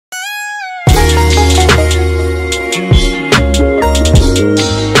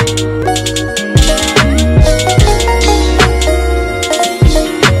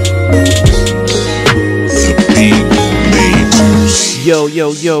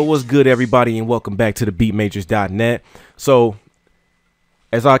Yo, what's good, everybody, and welcome back to the beatmajors.net. So,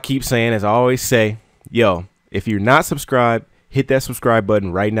 as I keep saying, as I always say, yo, if you're not subscribed, hit that subscribe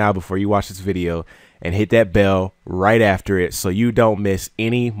button right now before you watch this video, and hit that bell right after it so you don't miss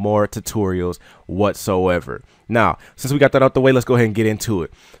any more tutorials whatsoever. Now, since we got that out the way, let's go ahead and get into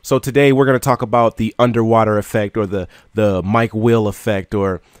it. So today we're going to talk about the underwater effect, or the Mike Will effect,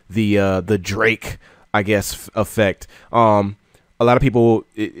 or the Drake, I guess, effect. A lot of people,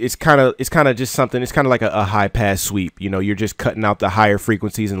 it's kind of just something. It's kind of like a high pass sweep. You know, you're just cutting out the higher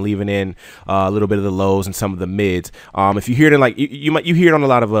frequencies and leaving in a little bit of the lows and some of the mids. If you hear it in, like, you hear it on a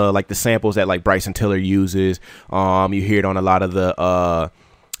lot of like the samples that like Bryson Tiller uses. You hear it on a lot of the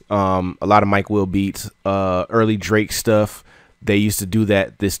Mike Will beats, early Drake stuff. They used to do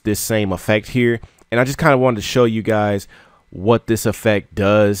this same effect here, and I just kind of wanted to show you guys what this effect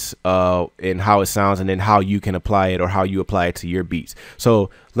does, and how it sounds, and then how you can apply it, or how you apply it to your beats. So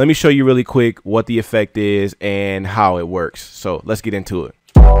let me show you really quick what the effect is and how it works. So let's get into it.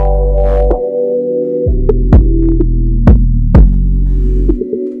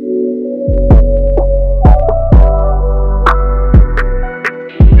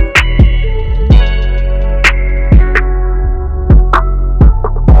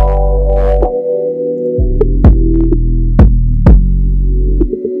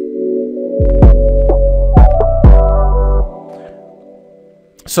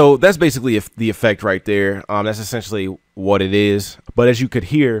 So that's basically the effect right there. That's essentially what it is. But as you could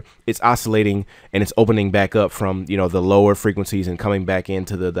hear, it's oscillating and it's opening back up from, you know, the lower frequencies and coming back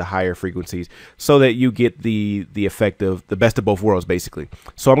into the higher frequencies, so that you get the effect of the best of both worlds, basically.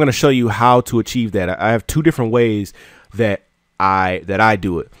 So I'm going to show you how to achieve that. I have two different ways that I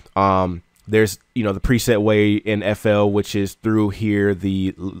do it. There's, you know, the preset way in FL, which is through here,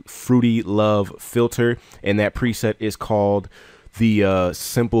 the Fruity Love filter, and that preset is called the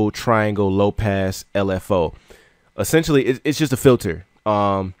simple triangle low pass LFO. Essentially, it's just a filter,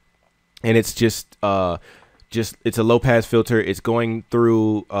 and it's just it's a low pass filter. It's going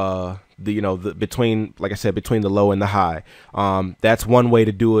through between, like I said, between the low and the high. That's one way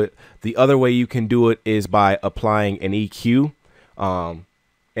to do it. The other way you can do it is by applying an EQ,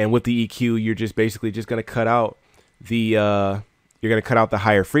 and with the EQ, you're just basically just gonna cut out the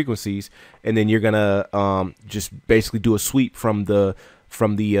higher frequencies, and then you're gonna just basically do a sweep from the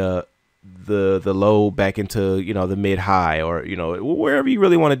low back into, you know, the mid high, or, you know, wherever you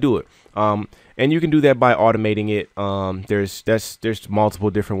really want to do it. And you can do that by automating it. There's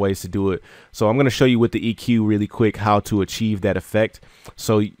multiple different ways to do it. So I'm gonna show you with the EQ really quick how to achieve that effect.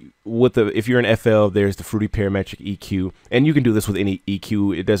 So if you're in FL, there's the Fruity Parametric EQ, and you can do this with any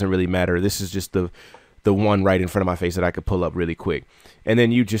EQ. It doesn't really matter. This is just the one right in front of my face that I could pull up really quick. And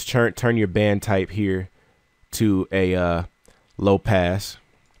then you just turn your band type here to a low pass,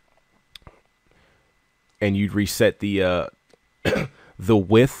 and you'd reset the the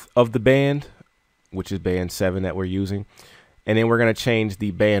width of the band, which is band 7 that we're using. And then we're going to change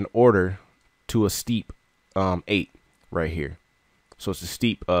the band order to a steep 8 right here. So it's a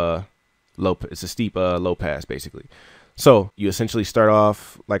steep low pass, basically. So you essentially start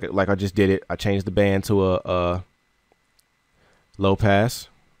off like I just did it. I changed the band to a low pass.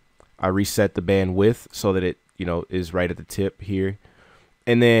 I reset the band width so that it, you know, is right at the tip here.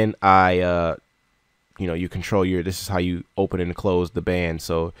 And then you control this is how you open and close the band.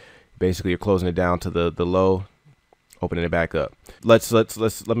 So basically you're closing it down to the low, opening it back up. Let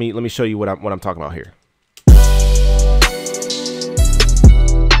me show you what I'm talking about here.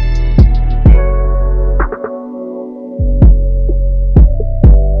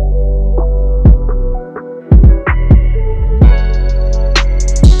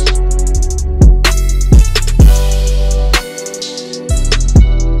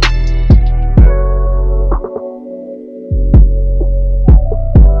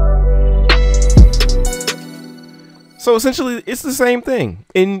 So essentially, it's the same thing.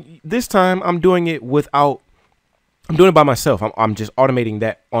 And this time, I'm doing it by myself. I'm just automating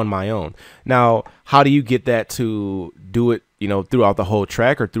that on my own. Now, how do you get that to do it, you know, throughout the whole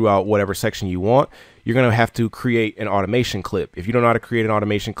track or throughout whatever section you want? You're going to have to create an automation clip. If you don't know how to create an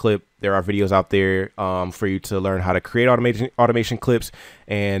automation clip, there are videos out there for you to learn how to create automation clips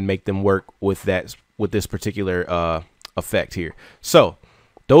and make them work with this particular effect here. So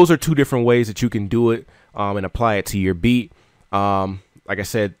those are two different ways that you can do it. And apply it to your beat. Like I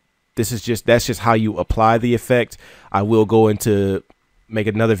said, that's just how you apply the effect. I will go into make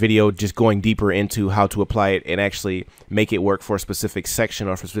another video just going deeper into how to apply it and actually make it work for a specific section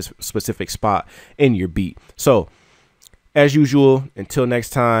or for a specific spot in your beat. So as usual, until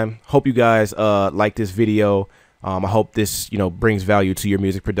next time, hope you guys like this video. I hope this, brings value to your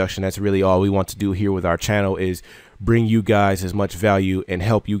music production. That's really all we want to do here with our channel, is bring you guys as much value and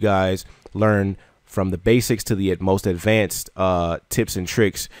help you guys learn from the basics to the most advanced tips and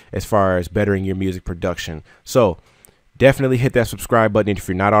tricks as far as bettering your music production. So definitely hit that subscribe button. If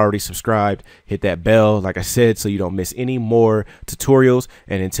you're not already subscribed, hit that bell, like I said, so you don't miss any more tutorials.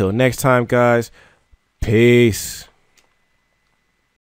 And until next time, guys, peace.